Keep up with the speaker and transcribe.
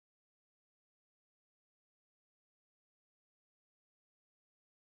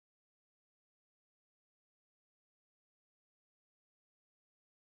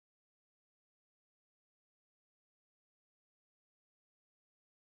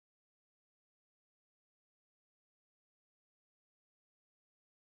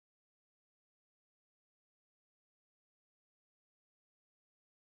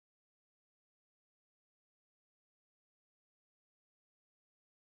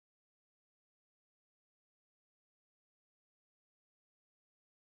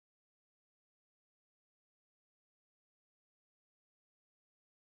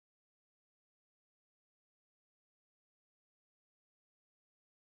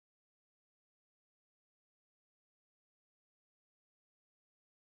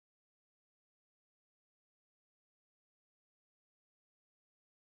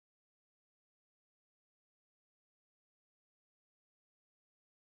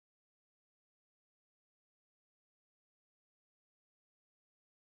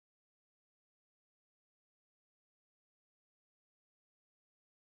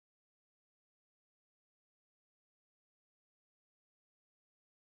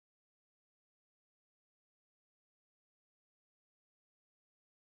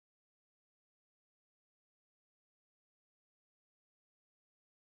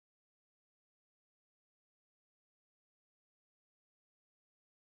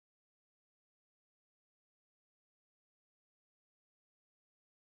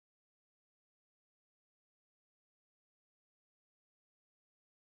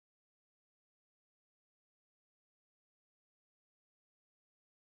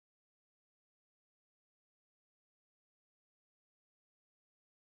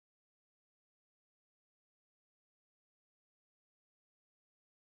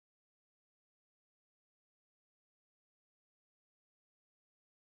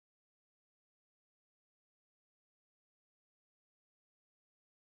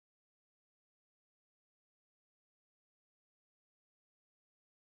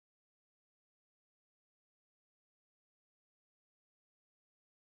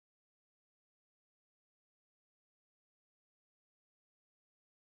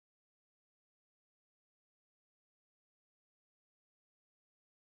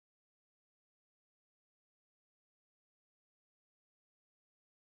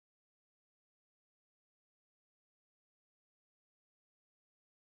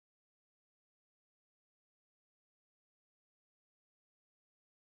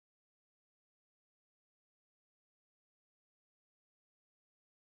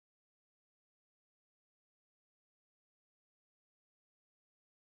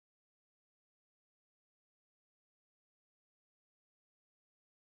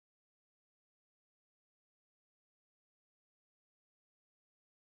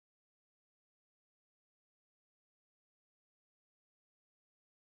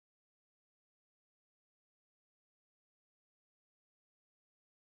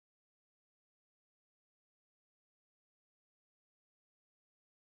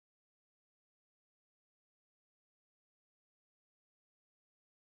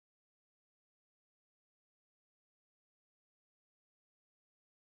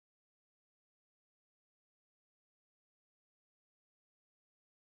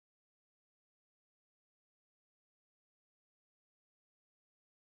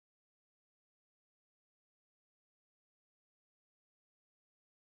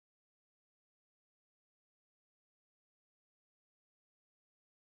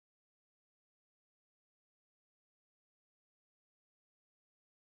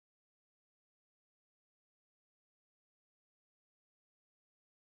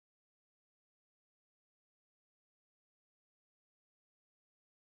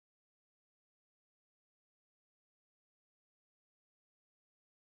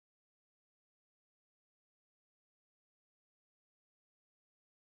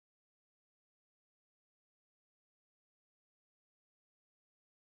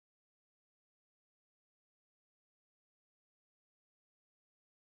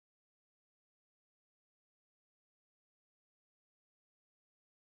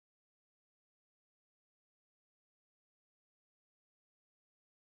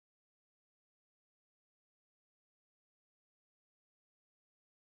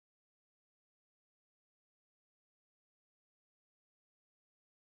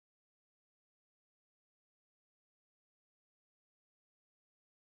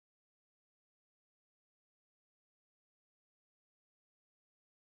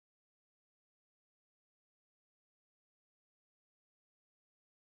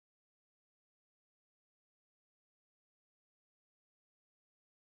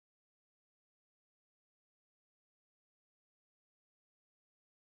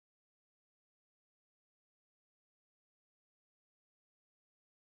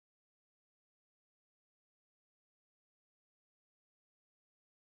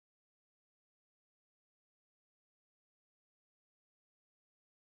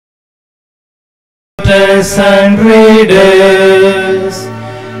ministers and readers.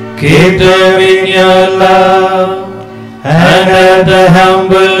 Keep them in your love, and at the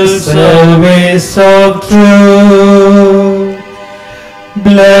humble service of truth.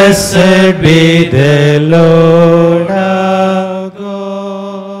 Blessed be the Lord our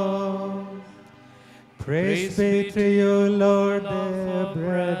God. Praise be to you, Lord, the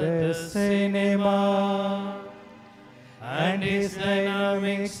brother cinema, and his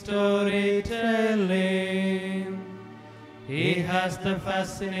dynamic storytelling. He has the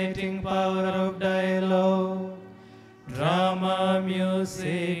fascinating power of dialogue, drama,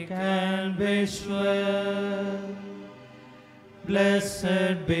 music, and visual.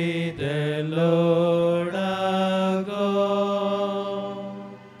 Blessed be the Lord our God.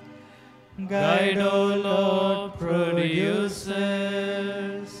 Guide, O Lord, producers,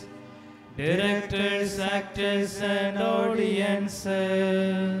 directors, actors, and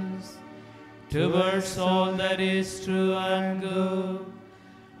audiences towards all that is true and good,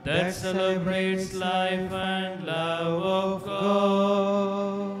 that celebrates life and love of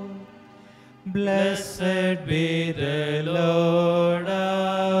God. Blessed be the Lord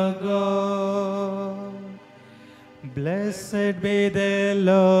our God. Blessed be the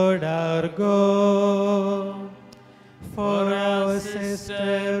Lord our God. For our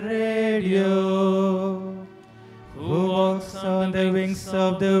sister radio, who walks on the wings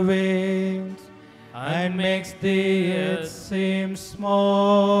of the wind and makes the earth seem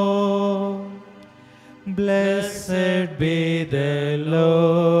small. Blessed be the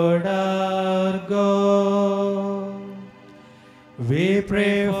Lord our God. We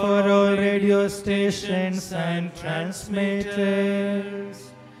pray for all radio stations and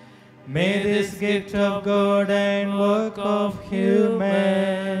transmitters. May this gift of God and work of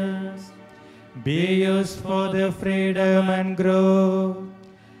humans be used for the freedom and growth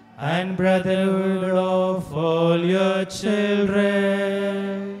and brotherhood of all your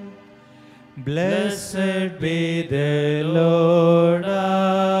children. Blessed be the Lord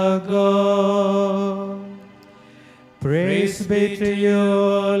our God. Praise be to you,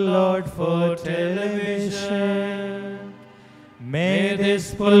 O Lord, for television. May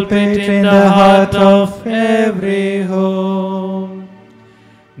this pulpit in the heart of every home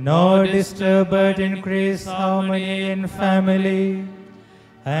not disturb but increase harmony in family,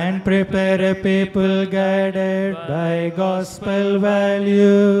 and prepare a people guided by gospel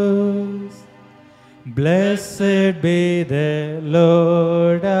values. Blessed be the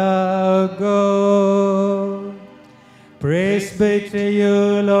Lord our God. Praise be to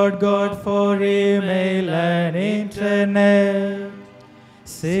you, Lord God, for email and internet,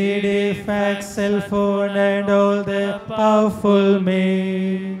 CD, fax, cell phone, and all the powerful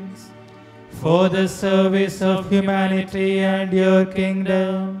means for the service of humanity and your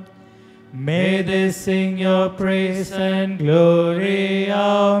kingdom. May they sing your praise and glory.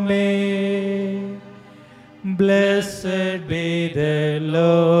 Amen. Blessed be the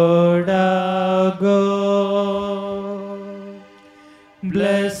Lord our God.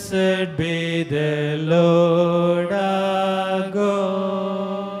 Blessed be the Lord our God.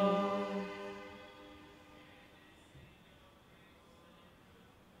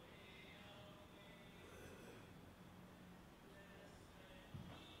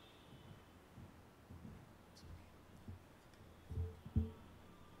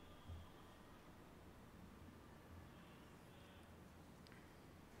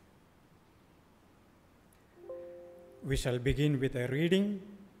 We shall begin with a reading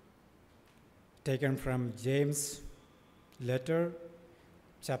taken from James' letter,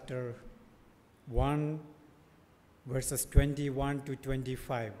 chapter 1, verses 21 to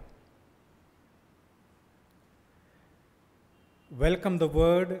 25. Welcome the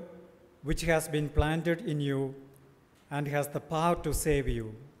word which has been planted in you and has the power to save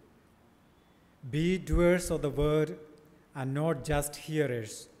you. Be doers of the word and not just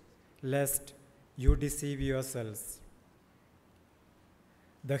hearers, lest you deceive yourselves.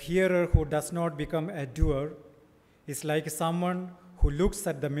 The hearer who does not become a doer is like someone who looks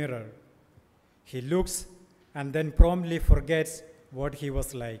at the mirror. He looks and then promptly forgets what he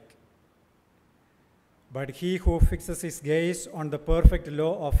was like. But he who fixes his gaze on the perfect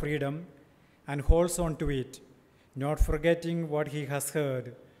law of freedom and holds on to it, not forgetting what he has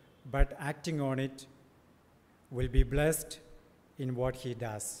heard, but acting on it, will be blessed in what he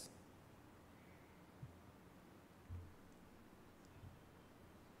does.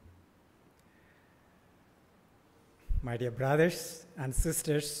 My dear brothers and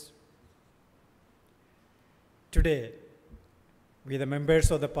sisters, today we, the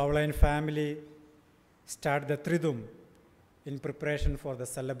members of the Pauline family, start the Tridum in preparation for the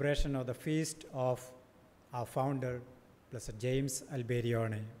celebration of the feast of our founder, Blessed James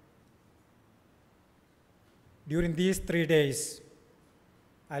Alberione. During these 3 days,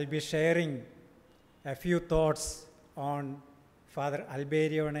 I'll be sharing a few thoughts on Father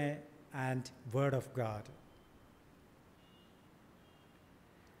Alberione and Word of God.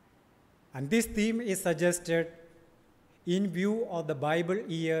 And this theme is suggested in view of the Bible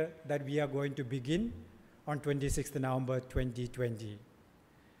year that we are going to begin on 26th November 2020.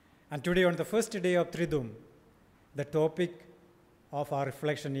 And today, on the first day of Tridum, the topic of our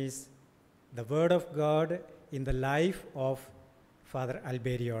reflection is the Word of God in the life of Father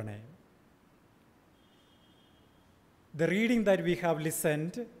Alberione. The reading that we have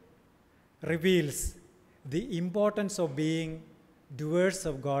listened reveals the importance of being doers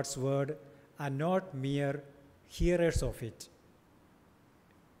of God's Word and not mere hearers of it.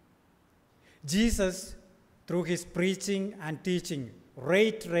 Jesus, through his preaching and teaching,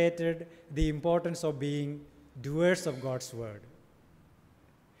 reiterated the importance of being doers of God's Word.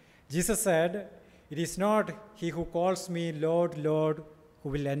 Jesus said, "It is not he who calls me Lord, Lord, who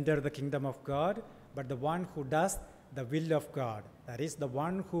will enter the kingdom of God, but the one who does the will of God." That is, the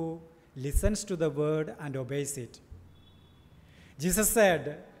one who listens to the word and obeys it. Jesus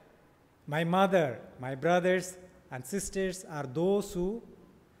said, "My mother, my brothers and sisters are those who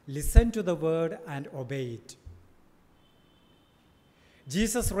listen to the word and obey it."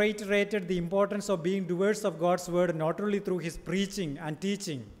 Jesus reiterated the importance of being doers of God's word not only through his preaching and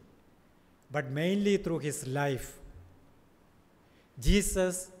teaching, but mainly through his life.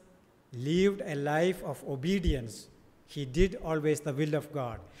 Jesus lived a life of obedience. He did always the will of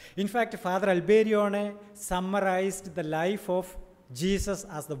God. In fact, Father Alberione summarized the life of Jesus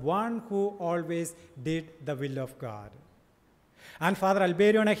as the one who always did the will of God. And Father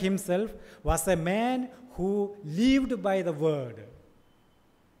Alberione himself was a man who lived by the word.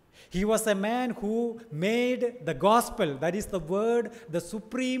 He was a man who made the gospel, that is the word, the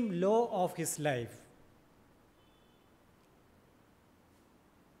supreme law of his life.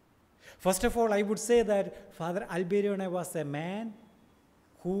 First of all, I would say that Father Alberione was a man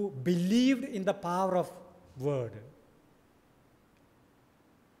who believed in the power of word.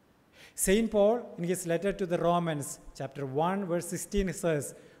 St. Paul, in his letter to the Romans, chapter 1, verse 16,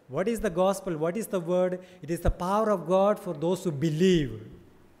 says, "What is the gospel? What is the word? It is the power of God for those who believe."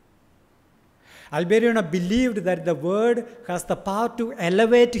 Alberione believed that the word has the power to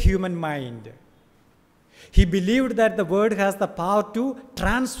elevate human mind. He believed that the word has the power to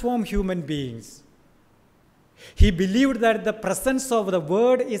transform human beings. He believed that the presence of the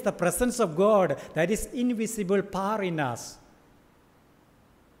word is the presence of God, that is invisible power in us.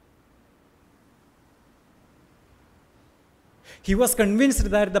 He was convinced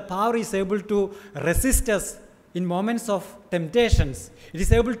that the power is able to resist us in moments of temptations. It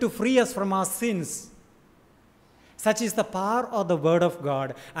is able to free us from our sins. Such is the power of the Word of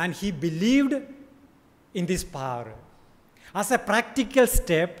God, and he believed in this power. As a practical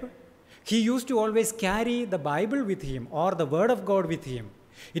step, he used to always carry the Bible with him or the Word of God with him.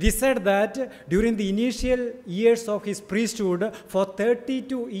 It is said that during the initial years of his priesthood, for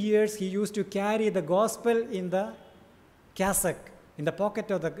 32 years, he used to carry the gospel in the cassock, in the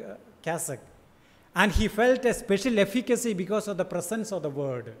pocket of the cassock. And he felt a special efficacy because of the presence of the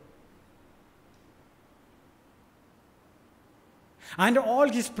word. And all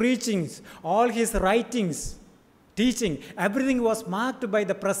his preachings, all his writings, teaching, everything was marked by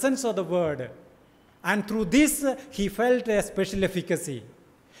the presence of the word. And through this, he felt a special efficacy.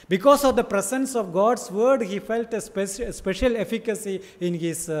 Because of the presence of God's word, he felt a special efficacy in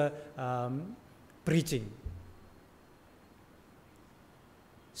his preaching.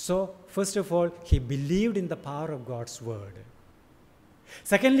 So, first of all, he believed in the power of God's word.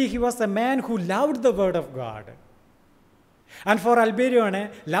 Secondly, he was a man who loved the word of God. And for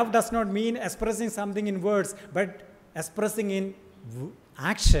Alberione, love does not mean expressing something in words, but expressing in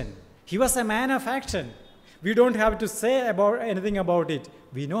action. He was a man of action. We don't have to say anything about it.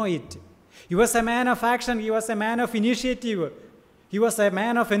 We know it. He was a man of action. He was a man of initiative. He was a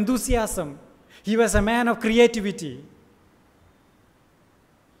man of enthusiasm. He was a man of creativity.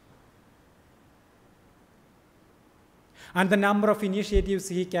 And the number of initiatives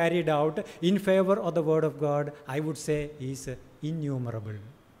he carried out in favor of the Word of God, I would say, is innumerable.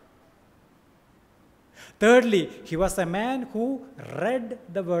 Thirdly, he was a man who read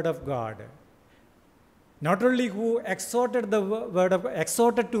the Word of God. Not only who exhorted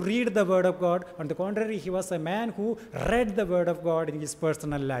to read the Word of God, on the contrary, he was a man who read the Word of God in his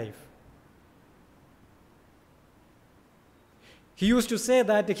personal life. He used to say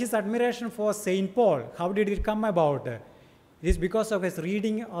that his admiration for St. Paul, how did it come about? It is because of his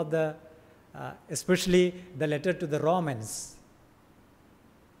reading of the especially the letter to the Romans.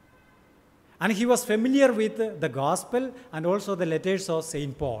 And he was familiar with the gospel and also the letters of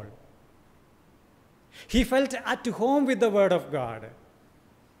St. Paul. He felt at home with the word of God.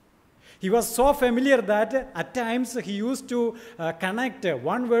 He was so familiar that at times he used to connect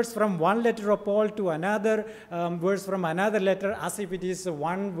one verse from one letter of Paul to another verse from another letter as if it is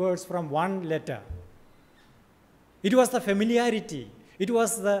one verse from one letter. It was the familiarity. It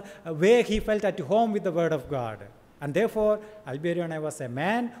was the way he felt at home with the word of God. And therefore, Alberione was a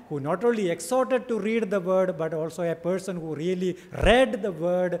man who not only exhorted to read the word, but also a person who really read the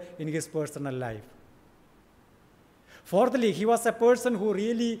word in his personal life. Fourthly, he was a person who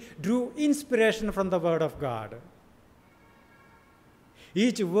really drew inspiration from the word of God.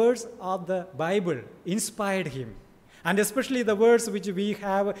 Each verse of the Bible inspired him. And especially the words which we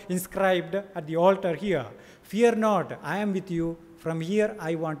have inscribed at the altar here. Fear not, I am with you. From here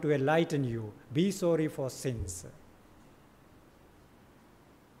I want to enlighten you. Be sorry for sins.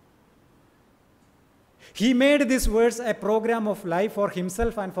 He made these words a program of life for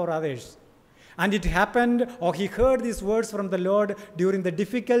himself and for others. And it happened, or he heard these words from the Lord during the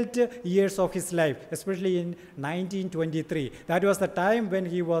difficult years of his life, especially in 1923. That was the time when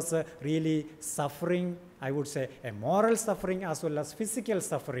he was really suffering, I would say, a moral suffering as well as physical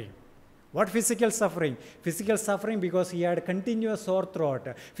suffering. What physical suffering? Physical suffering because he had continuous sore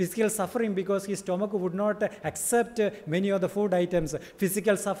throat. Physical suffering because his stomach would not accept many of the food items.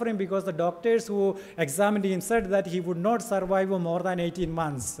 Physical suffering because the doctors who examined him said that he would not survive more than 18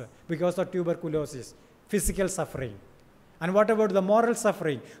 months because of tuberculosis. Physical suffering. And what about the moral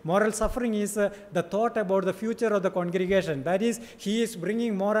suffering? Moral suffering is the thought about the future of the congregation. That is, he is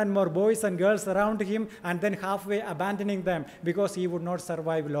bringing more and more boys and girls around him and then halfway abandoning them because he would not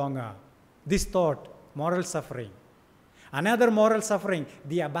survive longer. This thought, moral suffering. Another moral suffering,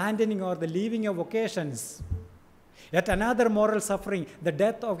 the abandoning or the leaving of vocations. Yet another moral suffering, the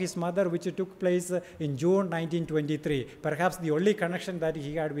death of his mother, which took place in June 1923. Perhaps the only connection that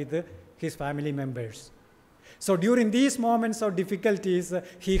he had with his family members. So during these moments of difficulties,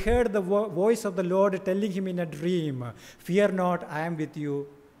 he heard the voice of the Lord telling him in a dream, fear not, I am with you.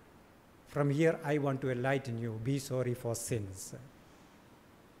 From here I want to enlighten you. Be sorry for sins.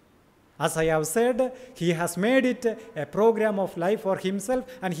 As I have said, he has made it a program of life for himself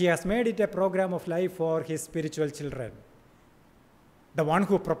and he has made it a program of life for his spiritual children. The one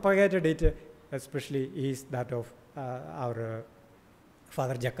who propagated it especially is that of our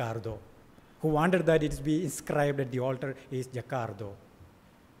Father Giacardo, who wanted that it be inscribed at the altar is Giacardo.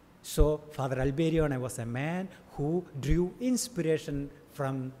 So Father Alberione was a man who drew inspiration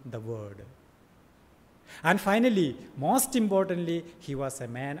from the word. And finally, most importantly, he was a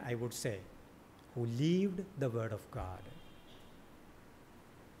man, I would say, who lived the word of God.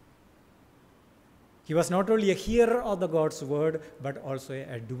 He was not only a hearer of the God's word, but also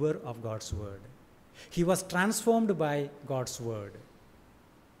a doer of God's word. He was transformed by God's word.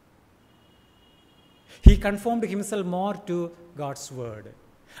 He conformed himself more to God's word.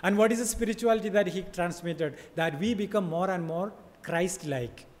 And what is the spirituality that he transmitted? That we become more and more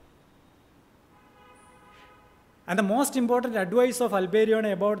Christ-like. And the most important advice of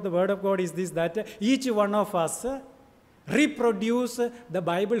Alberione about the word of God is this, that each one of us reproduce the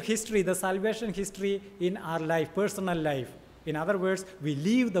Bible history, the salvation history in our life, personal life. In other words, we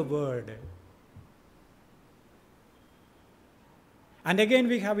live the word. And again,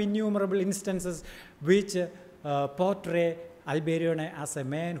 we have innumerable instances which portray Alberione as a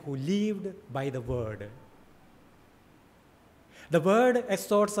man who lived by the word. The word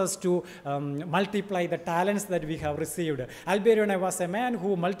exhorts us to multiply the talents that we have received. Alberione was a man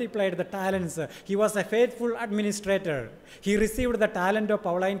who multiplied the talents. He was a faithful administrator. He received the talent of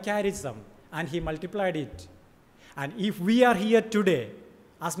Pauline charism and he multiplied it. And if we are here today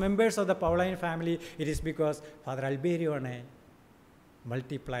as members of the Pauline family, it is because Father Alberione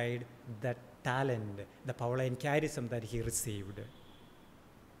multiplied that talent, the Pauline charism that he received.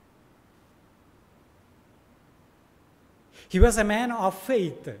 He was a man of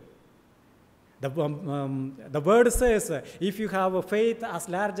faith. The word says, if you have a faith as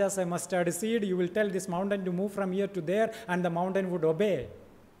large as a mustard seed, you will tell this mountain to move from here to there, and the mountain would obey.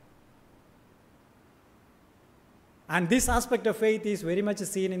 And this aspect of faith is very much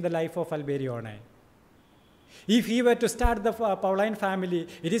seen in the life of Alberione. If he were to start the Pauline family,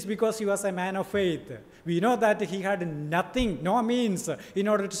 it is because he was a man of faith. We know that he had nothing, no means in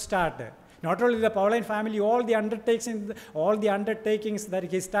order to start. Not only the Pauline family, all the undertakings that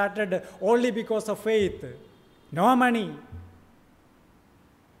he started only because of faith. No money.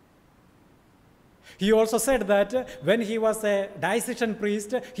 He also said that when he was a diocesan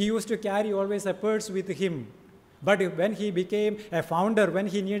priest, he used to carry always a purse with him. But when he became a founder, when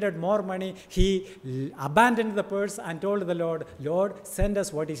he needed more money, he abandoned the purse and told the Lord, Lord, send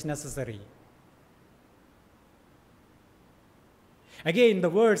us what is necessary. Again,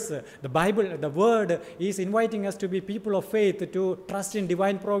 the Bible, the word is inviting us to be people of faith, to trust in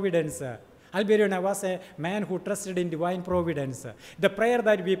divine providence. Alberione was a man who trusted in divine providence. The prayer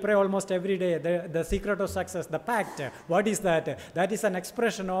that we pray almost every day, the secret of success, the pact, what is that? That is an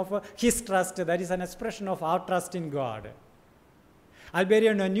expression of his trust. That is an expression of our trust in God.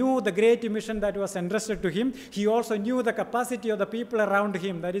 Alberione knew the great mission that was entrusted to him. He also knew the capacity of the people around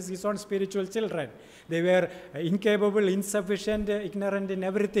him, that is his own spiritual children. They were incapable, insufficient, ignorant in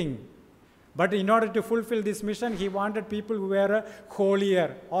everything. But in order to fulfill this mission, he wanted people who were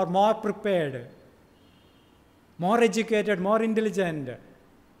holier or more prepared, more educated, more intelligent.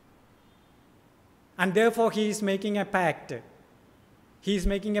 And therefore, he is making a pact. He is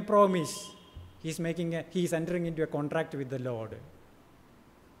making a promise. He is entering into a contract with the Lord.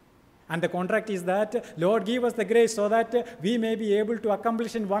 And the contract is that, Lord, give us the grace so that we may be able to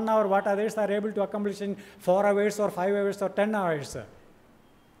accomplish in 1 hour what others are able to accomplish in 4 hours or 5 hours or 10 hours.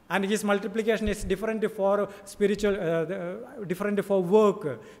 And his multiplication is different for spiritual, different for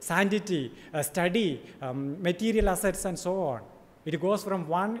work, sanctity, study, material assets, and so on. It goes from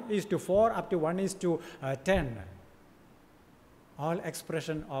 1:4 up to 1:10. All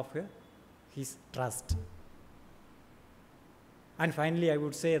expression of his trust. And finally, I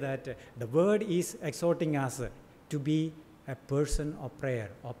would say that the word is exhorting us to be a person of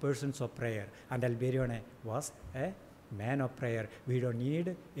prayer or persons of prayer. And Alberione was a man of prayer. We don't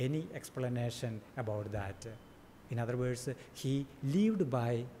need any explanation about that. In other words, he lived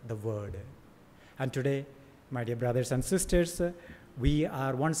by the word. And today, my dear brothers and sisters, we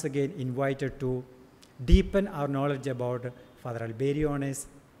are once again invited to deepen our knowledge about Father Alberione's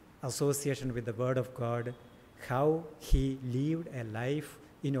association with the Word of God, how he lived a life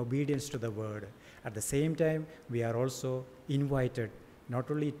in obedience to the Word. At the same time, we are also invited not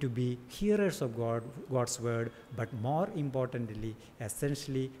only to be hearers of God's Word, but more importantly,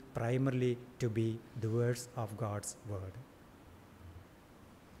 essentially, primarily, to be doers of God's Word.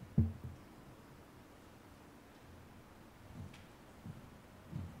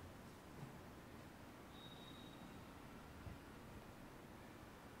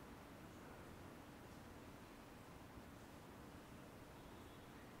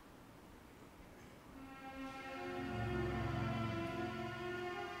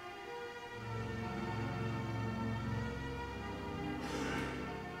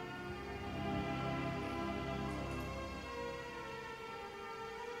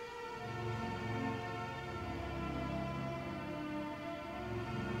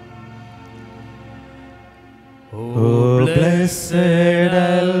 O blessed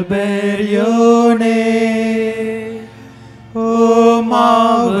Alberione, O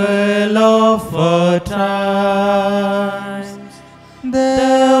marvel of our times,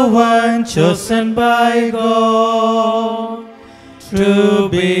 the one chosen by God to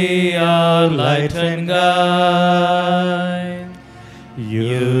be our light and guide.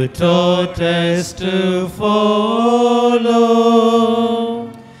 You taught us to follow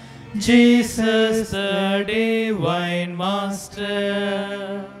Jesus, the divine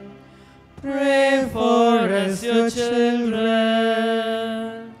Master. Pray for us, your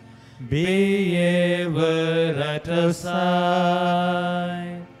children. Be ever at our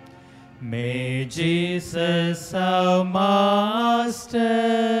side. May Jesus, our Master,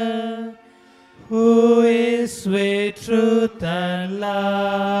 who is way, truth, and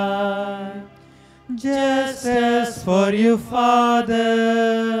life, just as for you,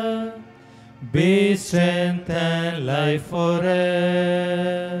 Father, be strength and life for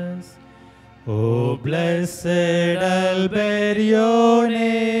us. O blessed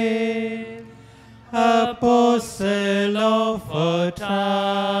Alberione, Apostle of our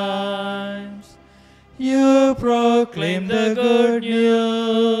times, you proclaim the good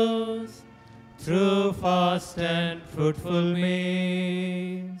news through fast and fruitful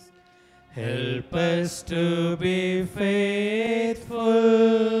means. Help us to be faithful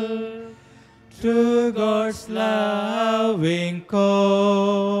to God's loving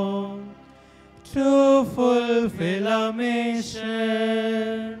call, to fulfill our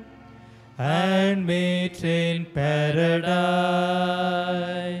mission and meet in paradise.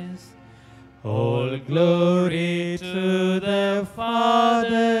 All glory to the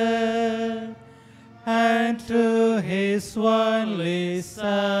Father and to His only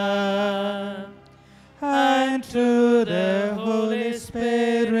Son and to the Holy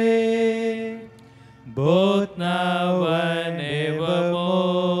Spirit, both now and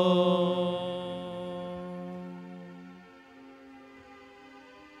evermore.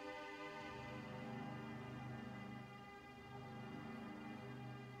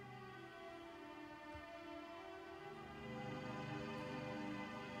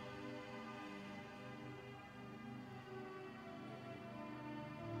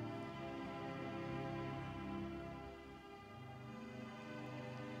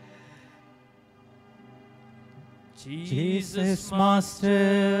 Jesus,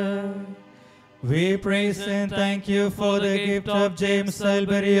 Master, we praise and thank you for the gift of James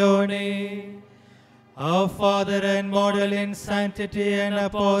Alberione, our Father and model in sanctity and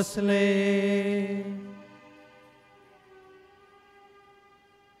apostolate.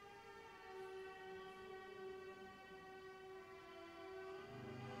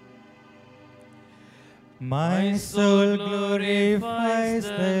 My soul glorifies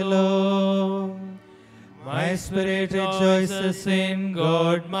the Lord. My spirit rejoices in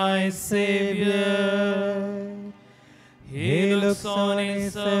God my Saviour. He looks on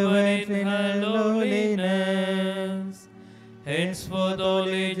his servant in her lowliness. Henceforth all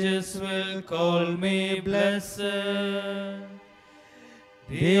ages will call me blessed.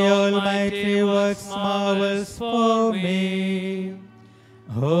 The Almighty works marvels for me.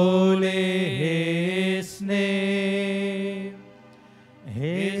 Holy His name.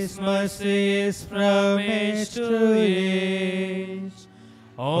 His mercy is from age to age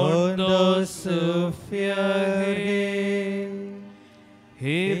on those who fear Him.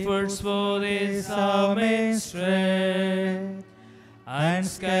 He puts forth His arm in strength and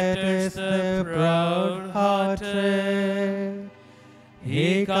scatters the proud-hearted.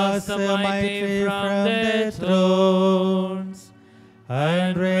 He casts the mighty from their thrones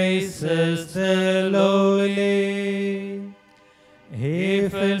and raises the lowly. He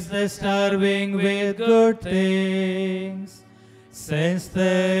fills the starving with good things, sends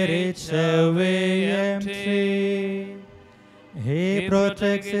the rich away empty. He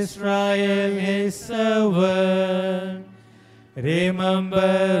protects Israel, his servant,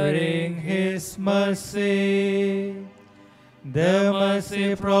 remembering his mercy, the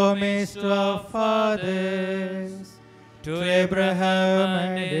mercy promised to our fathers, to Abraham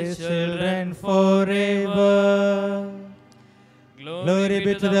and his children forever. Glory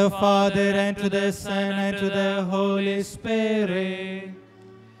be to the Father, and to the Son, and to the Holy Spirit,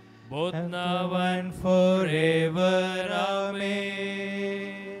 both now and forever.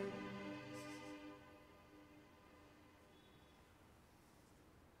 Amen.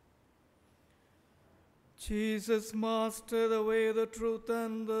 Jesus, Master, the way, the truth,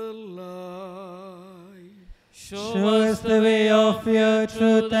 and the life. Show us the way of your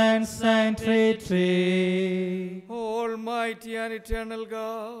truth and sanctity. Almighty and eternal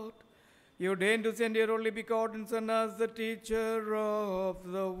God, you deigned to send your only begotten Son as the teacher of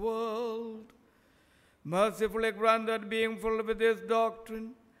the world. Mercifully grant that, being full with this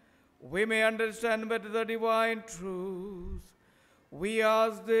doctrine, we may understand better the divine truth. We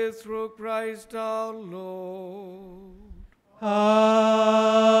ask this through Christ our Lord.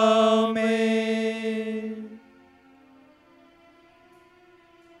 Amen.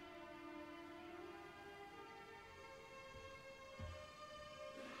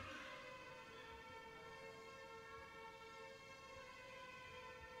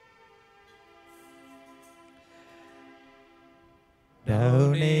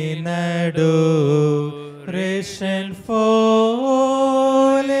 Down in adoration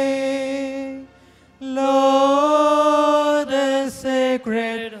falling, Lord, the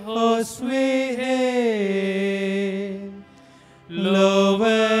sacred host we hail.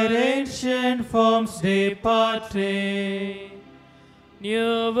 Lower ancient forms departing,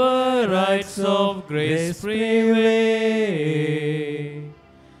 newer rites of grace prevail.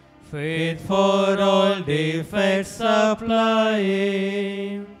 Faith for all defects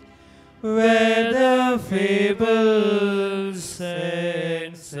supplying, where the feeble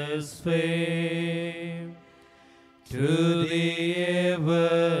senses fame. To the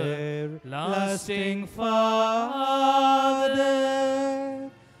everlasting Father,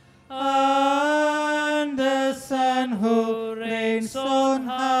 and the Son who reigns on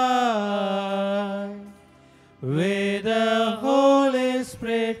high, with the Holy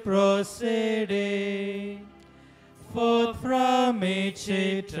Spirit proceeding forth from each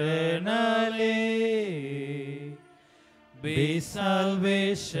eternally, be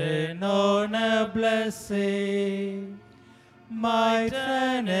salvation, honor, blessing, might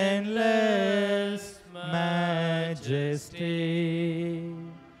and endless majesty.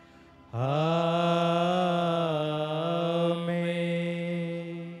 Amen.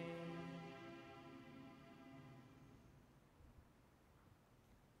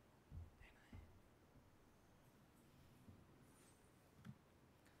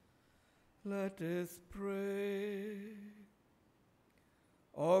 Let us pray.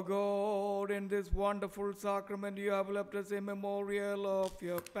 O God, in this wonderful sacrament you have left us a memorial of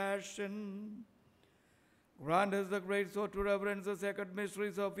your passion. Grant us the grace so to reverence the sacred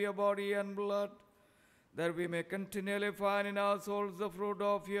mysteries of your body and blood, that we may continually find in our souls the fruit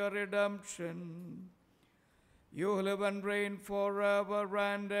of your redemption. You live and reign forever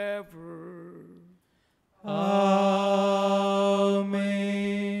and ever. Amen.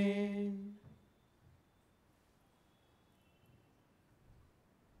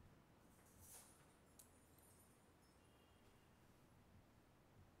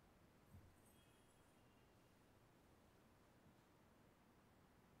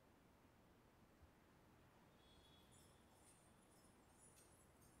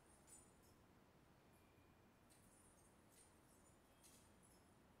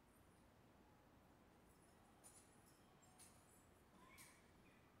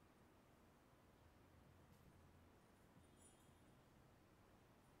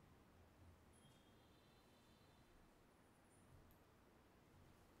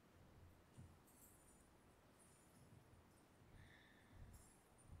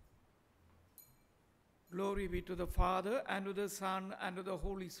 Glory be to the Father, and to the Son, and to the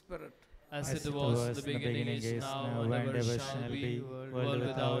Holy Spirit. As it was in the beginning, is now, and ever shall be, world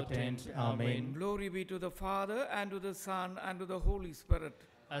without end. Amen. Glory be to the Father, and to the Son, and to the Holy Spirit.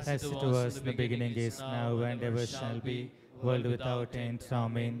 As it was in the beginning, is now, and ever shall be, world without end.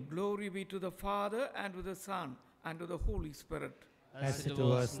 Amen. Glory be to the Father, and to the Son, and to the Holy Spirit. As it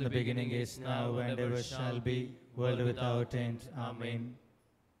was in the beginning, is now, and ever shall be, world without end. Amen.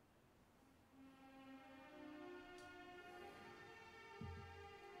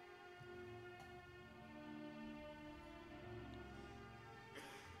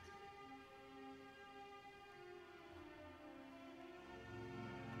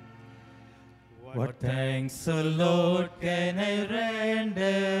 What thanks, O Lord, can I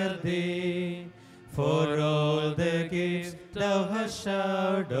render thee for all the gifts thou hast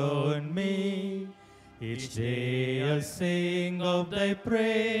showered on me? Each day I'll sing of thy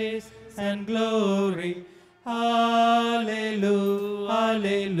praise and glory. Hallelujah,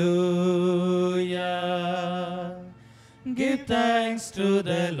 hallelujah. Give thanks to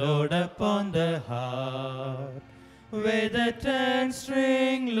the Lord upon the harp. With a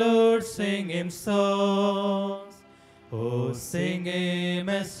 10-string lute, sing him songs. Oh, sing him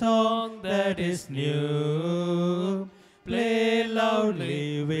a song that is new. Play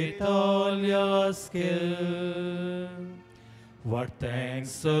loudly with all your skill. What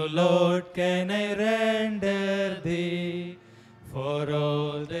thanks, O Lord, can I render thee for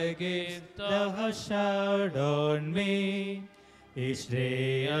all the gifts thou hast showered on me? Each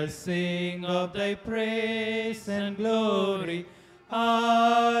day I'll sing of thy praise and glory.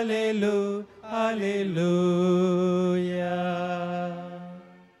 Hallelujah, hallelujah.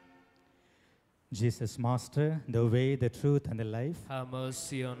 Jesus, Master, the way, the truth, and the life. Have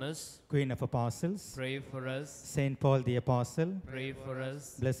mercy on us. Queen of Apostles. Pray for us. Saint Paul the Apostle. Pray for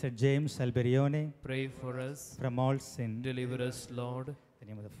us. Blessed James Alberione. Pray for us. From all sin. Deliver us, Lord. In the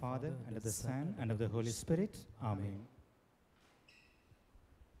name of the Father, and of the Son, and of the Holy Spirit. Amen.